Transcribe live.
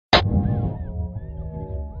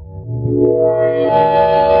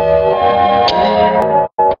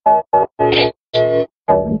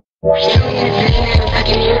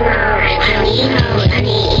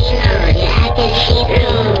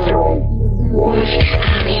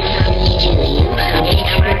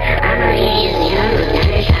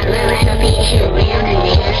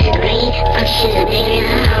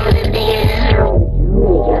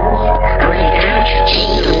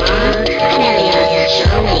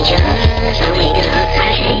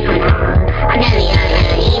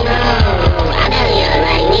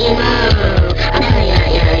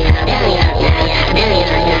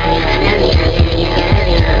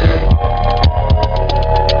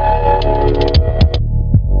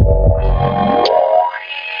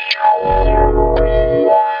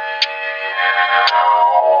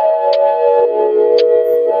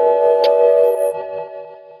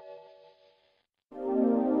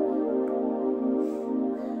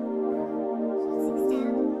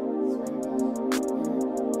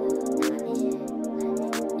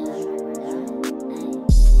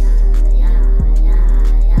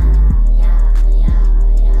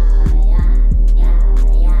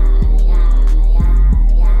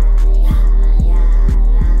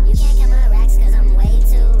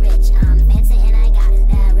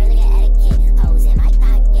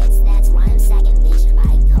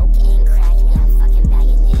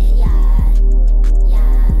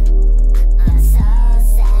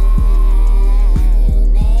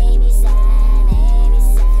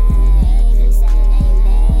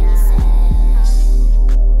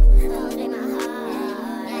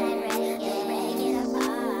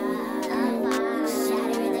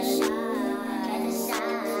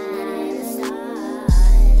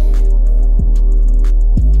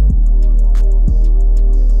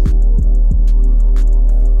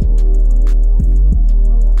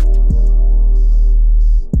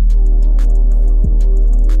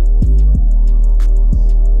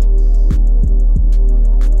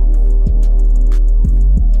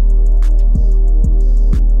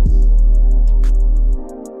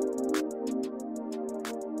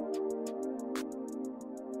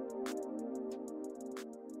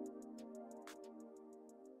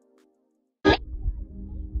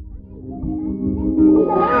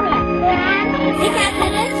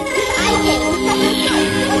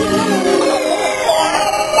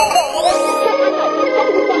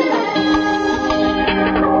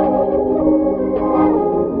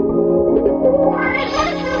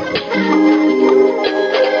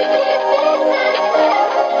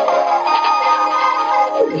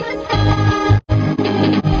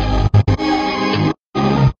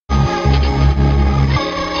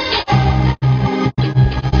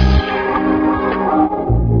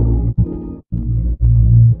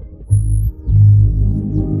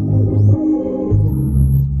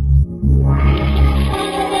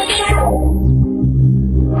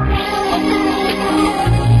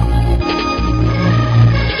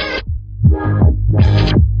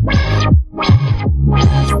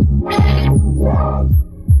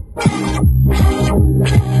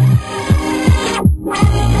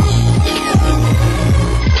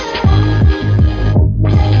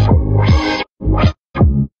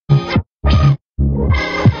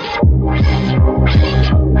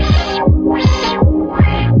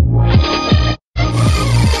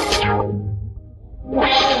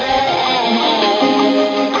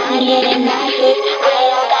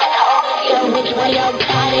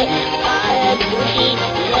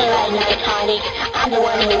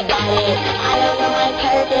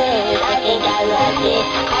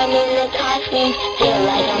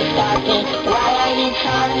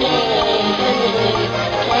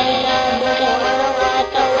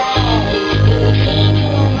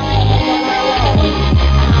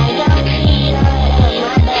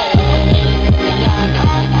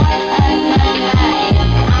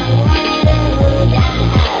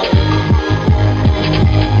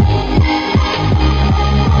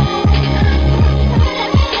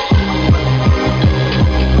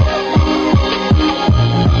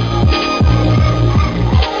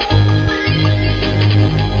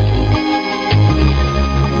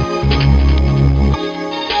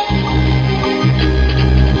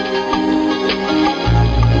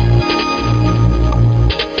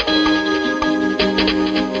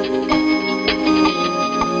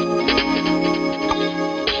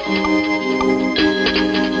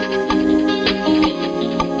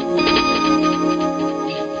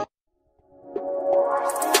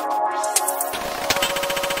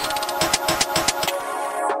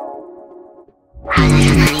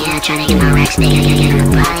Tryna get my racks, nigga,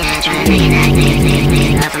 tryna make it act,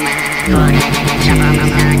 nigga, up on my board, jump on my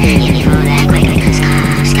blood, give me for that quick,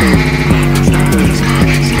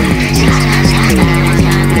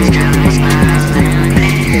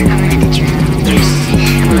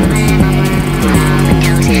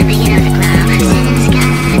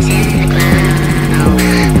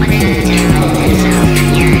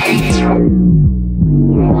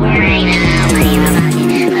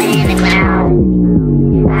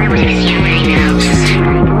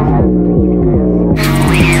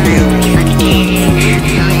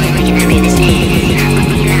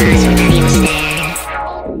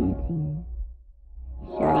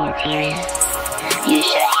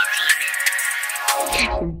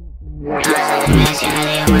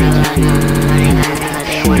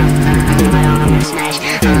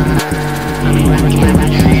 Alright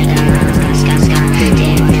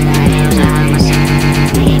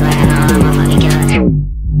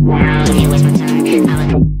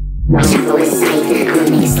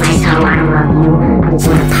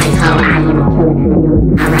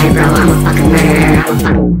bro, I'm a fucking murderer, I'm a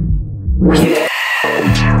fucking...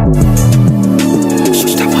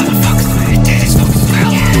 Stop motherfuckers with it, that is fucking well.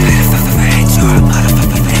 Better fuck the range, you're a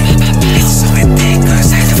motherfucker. It's so big,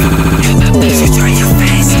 cause I have bitch, you draw your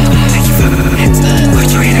face. Make you fucking heads up. Put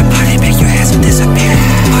your in a body, make your ass disappear.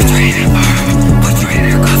 Put your in a bar, put your in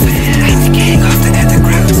a coffin. Make the king off the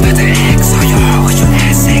ground. Put the X on your heart, with your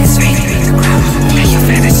ass 6 feet in the ground. Make you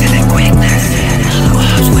finish in a quickness.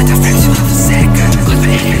 With a fraction of a second. With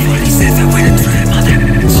the AK-47 with a trim on it.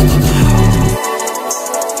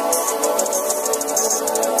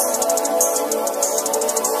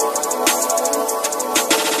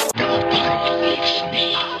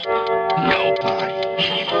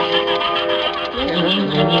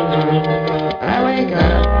 I wake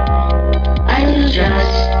up, I lose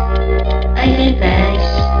dress, I get bags,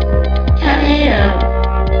 count it up,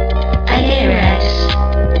 I get racks,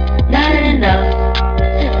 not enough,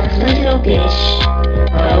 I'm a little bitch,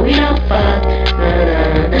 but we don't fuck,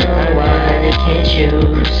 no, I wanna catch you,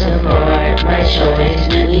 support my choice,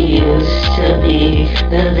 we used to be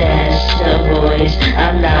the best of boys,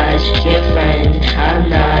 I'm not your friend, I'm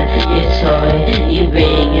not your toy, you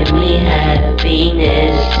bring me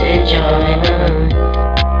happiness and joy,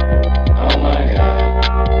 Oh my god,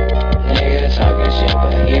 nigga talking shit,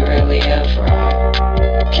 but he really a fraud.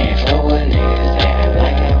 Can't fuck with niggas, they act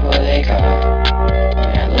like I'm what they call.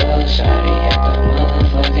 That little shawty at the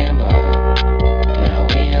motherfucking bar. Now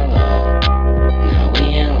we in love, now we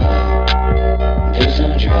in love. Do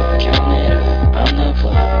some drugs, count it up, I'm the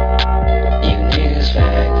plug. You niggas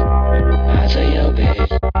fag, I tell your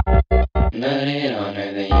bitch, nut it on her.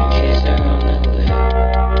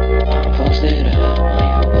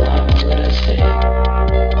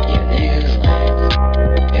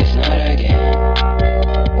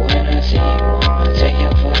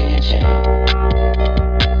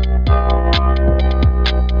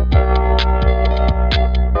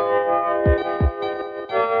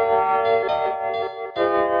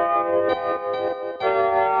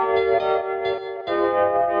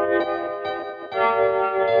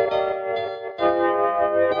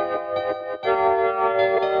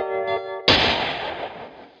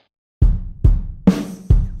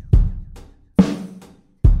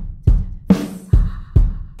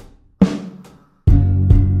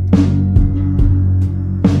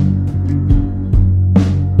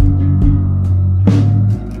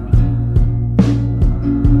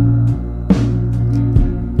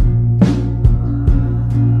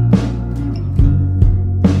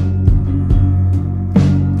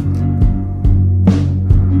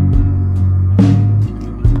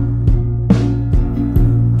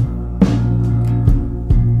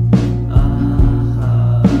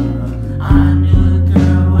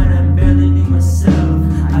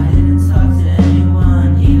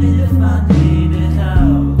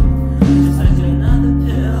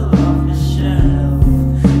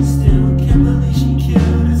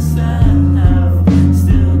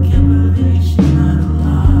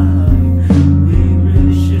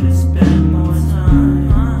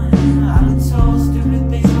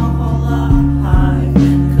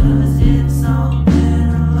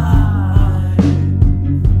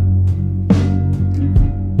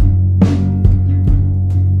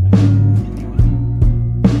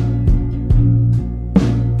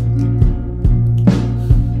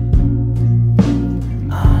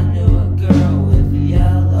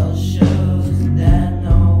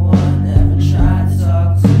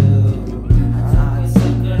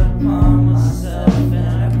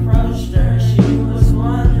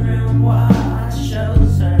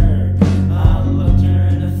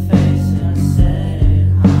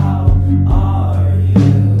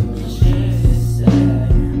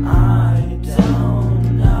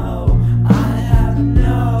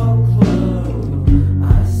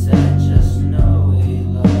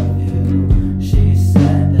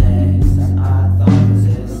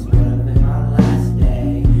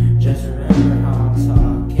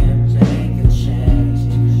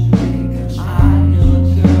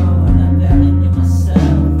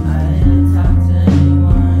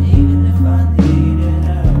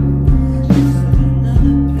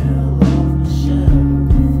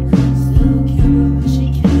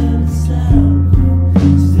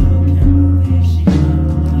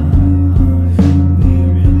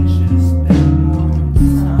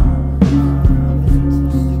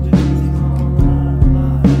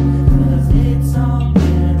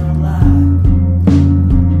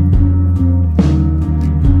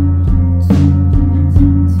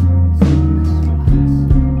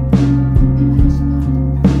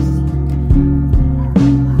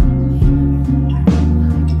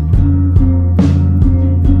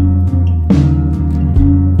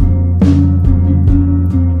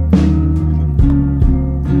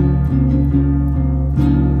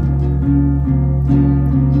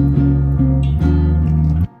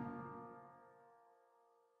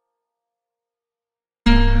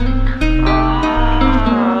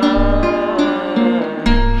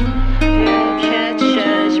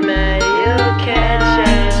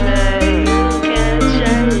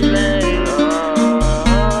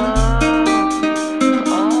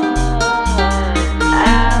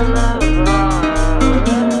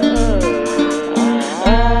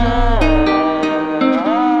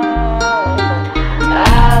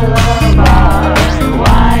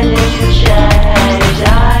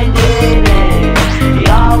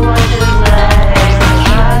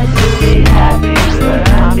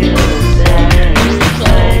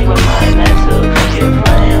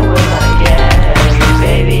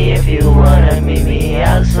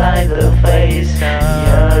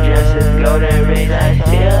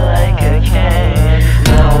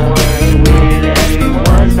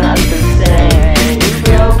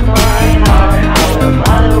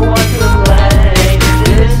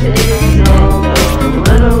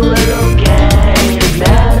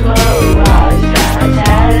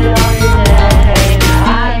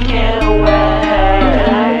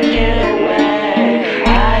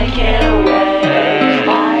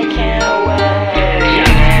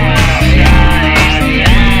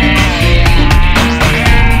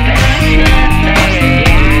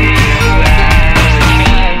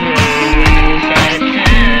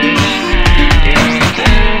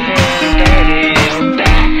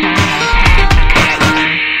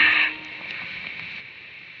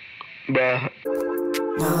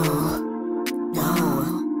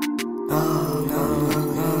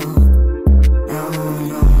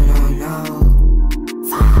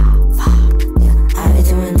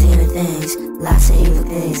 Lots of evil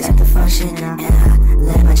things at the function, and I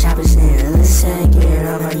let my choppers in. Let's say get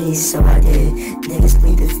on my knees, so I did. Niggas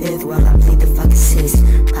plead the fifth while I plead the fucking sixth.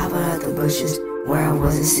 Pop out the bushes where I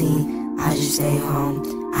wasn't seen. I just stay home.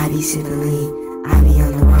 I be sipping lean. I be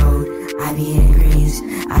on the road. I be hitting greens.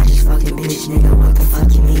 I just fucking bitch, nigga. What the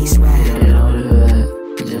fuck you mean, swag? Yeah, they don't do that.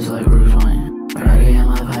 Just like Bruce Wayne. But I get in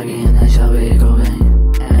my pocket and that's how big it go bang.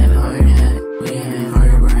 And if I heard that, we ain't for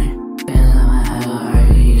your brain. Feeling like my head,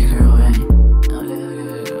 I eat curl bang.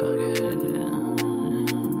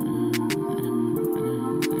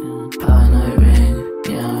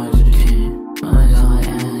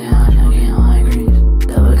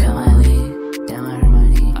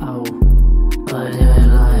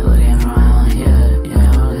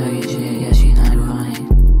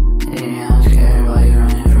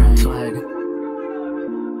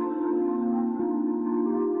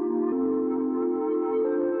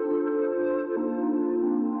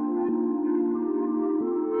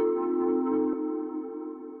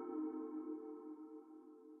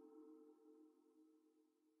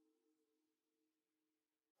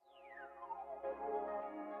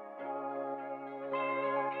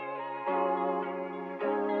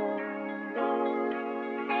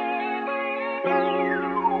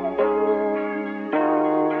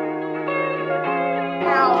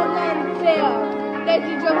 As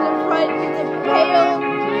he jumped in front of the pale,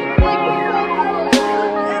 like and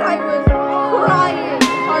I was crying.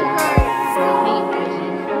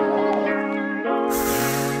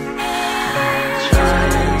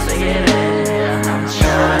 Trying to get in, I'm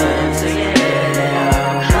trying to get in,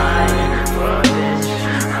 I'm trying for a bitch,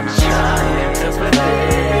 I'm trying to flip it,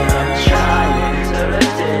 I'm trying to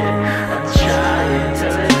lift it, I'm trying to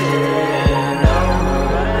lift it, no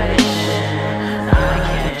motivation, I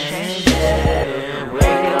can't change it,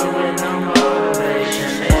 wake up with no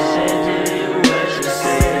motivation, they said do you wish to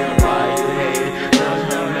see it, why you hate it,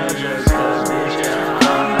 don't know just cause bitch,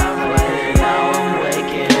 I'm not playing, now I'm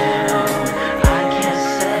waking up, I can't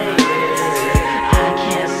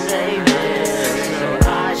save it, so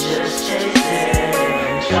I just chase it,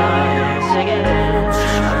 I'm trying to get in,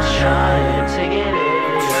 I'm trying to get in,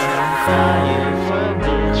 I'm crying for a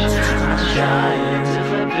bitch, I'm trying to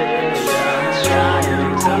flip it, I'm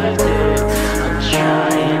trying to lift it, I'm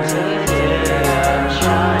trying to lift it, I'm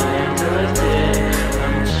trying to lift it,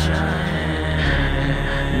 I'm trying.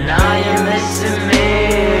 Now you're missing me,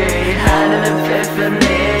 had an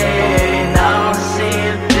epiphany, now I'm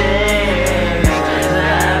seeing things that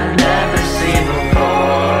I've never seen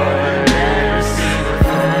before,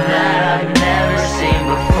 that I've never seen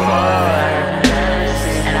before,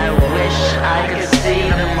 and I wish I could see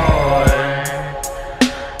them more,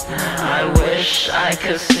 I wish I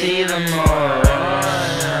could see them more,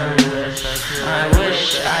 I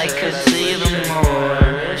wish I could see them more,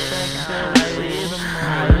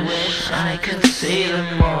 I wish I could see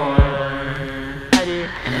them more.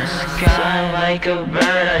 In the sky like a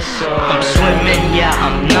bird I soar. I'm swimming, yeah,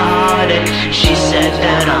 I'm naughty. She said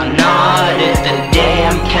that I'm naughty. The day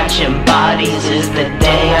I'm catching bodies is the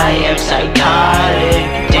day I am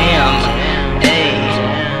psychotic. Damn, hey,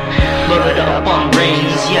 load up on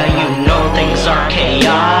rings, yeah, you know things are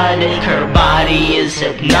chaotic. Her body is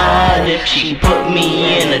hypnotic. She put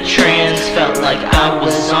me in a trance, felt like I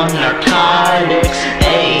was on narcotics.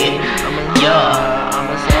 Hey, yeah,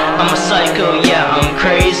 I'm a psycho, yeah, I'm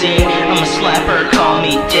crazy. I'm a slapper, call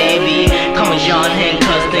me Davey. Call me John Hen,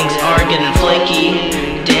 cause things are getting flaky.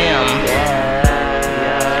 Damn,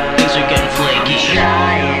 things are getting flaky. I'm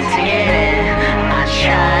trying to get in, I'm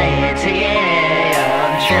trying to get in,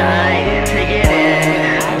 I'm trying to get in,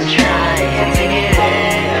 I'm trying to get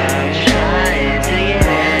in, I'm trying to get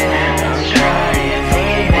in, I'm trying to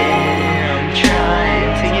get in, I'm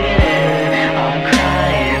trying to get in, I'm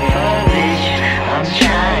crying for a bitch, I'm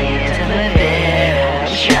trying to lift it, I'm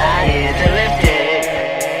trying to lift it,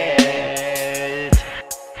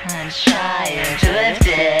 I'm trying to lift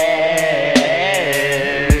it,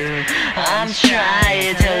 I'm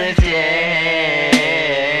trying to lift it,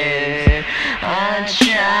 I'm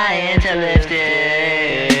trying to lift it.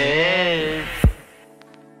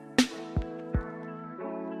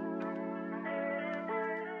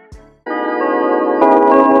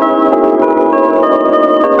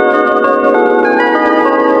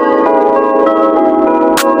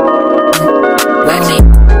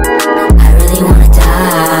 I really wanna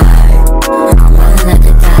die. I'm wanna let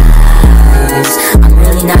the dice. I'm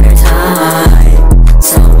really not her type,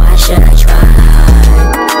 so why should I try?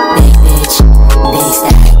 Big bitch,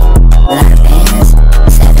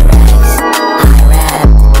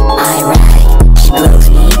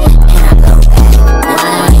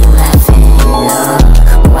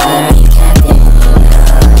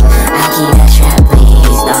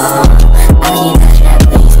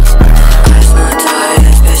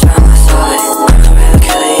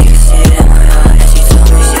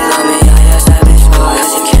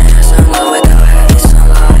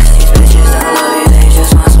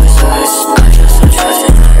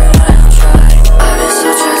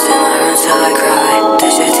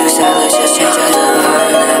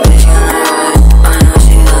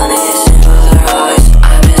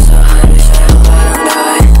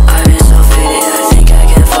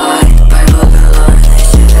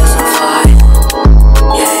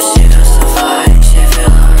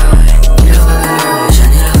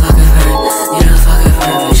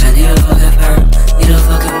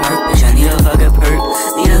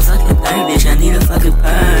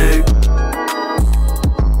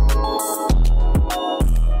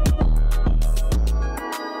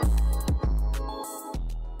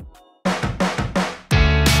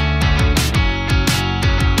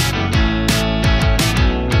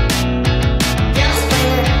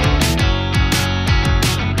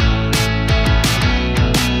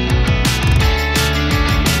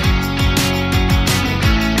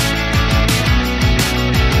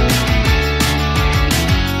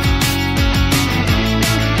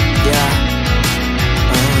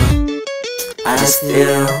 just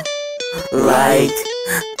feel like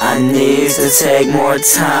I need to take more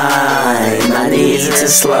time. I need to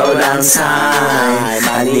slow down time.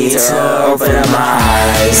 I need to open up my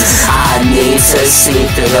eyes. I need to see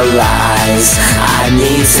through the lies. I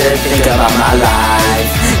need to think about my life.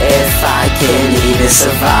 If I can even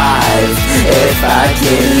survive, if I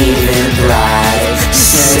can even thrive.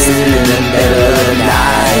 Sitting in the middle of the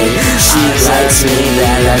night, she likes me,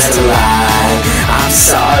 that's a lie. I'm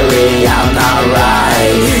sorry, I'm not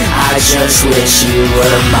right. I just wish you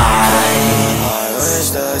were mine. I wish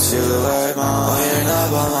that you were mine. When you're not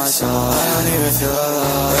by my side, I don't even feel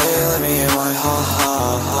alive. Baby, let me in my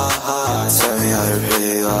heart. Tell me how you're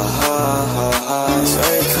pretty, so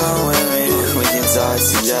you come with me, we can die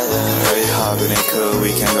together. Very hot, but it cool,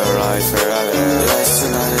 we can go right forever. Last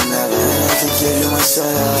tonight and never, I can give you my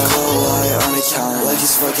setup. Cold white on the counter, like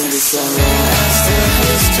it's fucking December. I still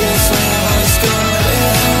feel stressed when I'm high school. Baby,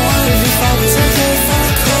 I don't wanna be fucking take it for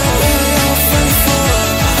a call. Baby, I'm afraid for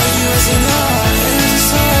you as a night. And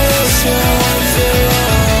it's hard, shit, I wanna feel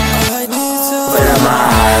I need to Open up my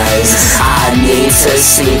eyes. I need to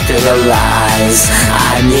see through the lies.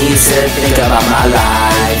 I need to think about my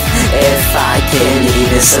life. If I can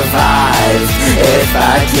even survive, if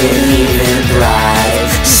I can even thrive.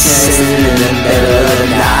 Sitting in the middle of the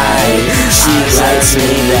night, she likes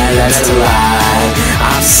me, that's a lie.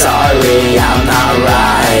 I'm sorry, I'm not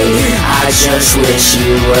right. I just wish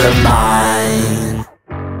you were mine.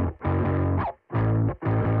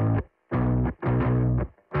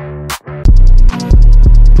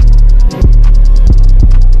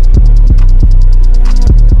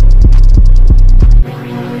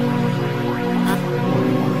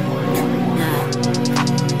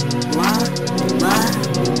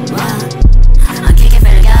 I'm kicking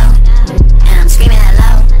for the go, and I'm screaming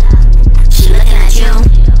hello. She looking at you,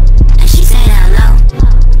 and she saying hello.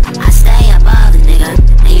 I stay above the nigga,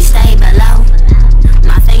 and you stay below.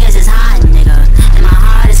 My fingers is hot, nigga, and my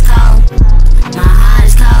heart is cold. My heart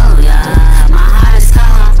is cold, yeah. My heart is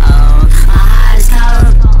cold, oh. My heart is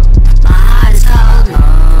cold. My heart is cold, oh.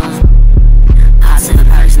 Hot sick of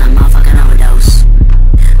perks, and I'm motherfucking overdose.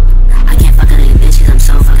 I can't fuck a nigga bitch, cause I'm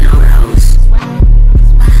so fucking overhosed.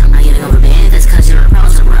 I'm getting over bad, that's cause you're a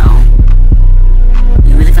proposal, bro.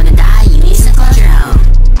 You really fucking die, you need some closure, ho.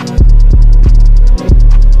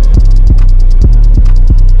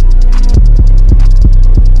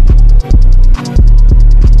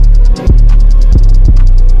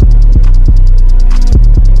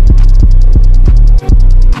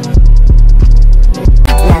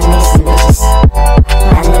 Young niggas some bitches,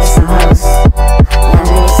 young niggas some hoes, young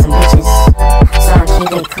niggas some bitches, so I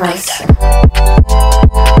keep it close.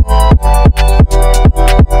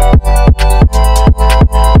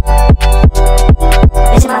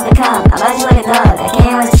 Bitch, I'm out the cup, I bite you like a dog. I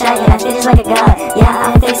can't always shot you, I feel just like a god. Yeah,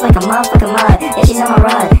 I'm fixed like a motherfucking mud. Yeah, she's on my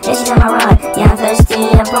rod, yeah, she's on my rod. Yeah, I'm thirsty,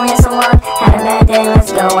 I'm pulling some water. Had a bad day,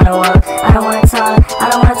 let's go on a walk. I don't wanna talk, I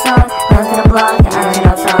don't wanna talk. Run to the block, I don't need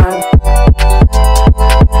no talk.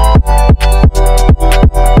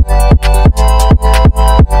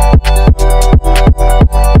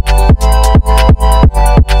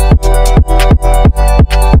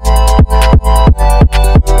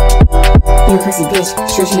 You pussy bitch,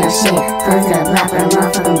 shoot you your shit. Pull to the block with a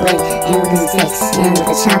motherfucking blick. And with his dicks, and with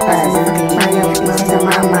the choppers. And looking right now, this is a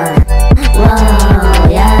mama.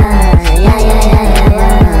 Whoa, yeah.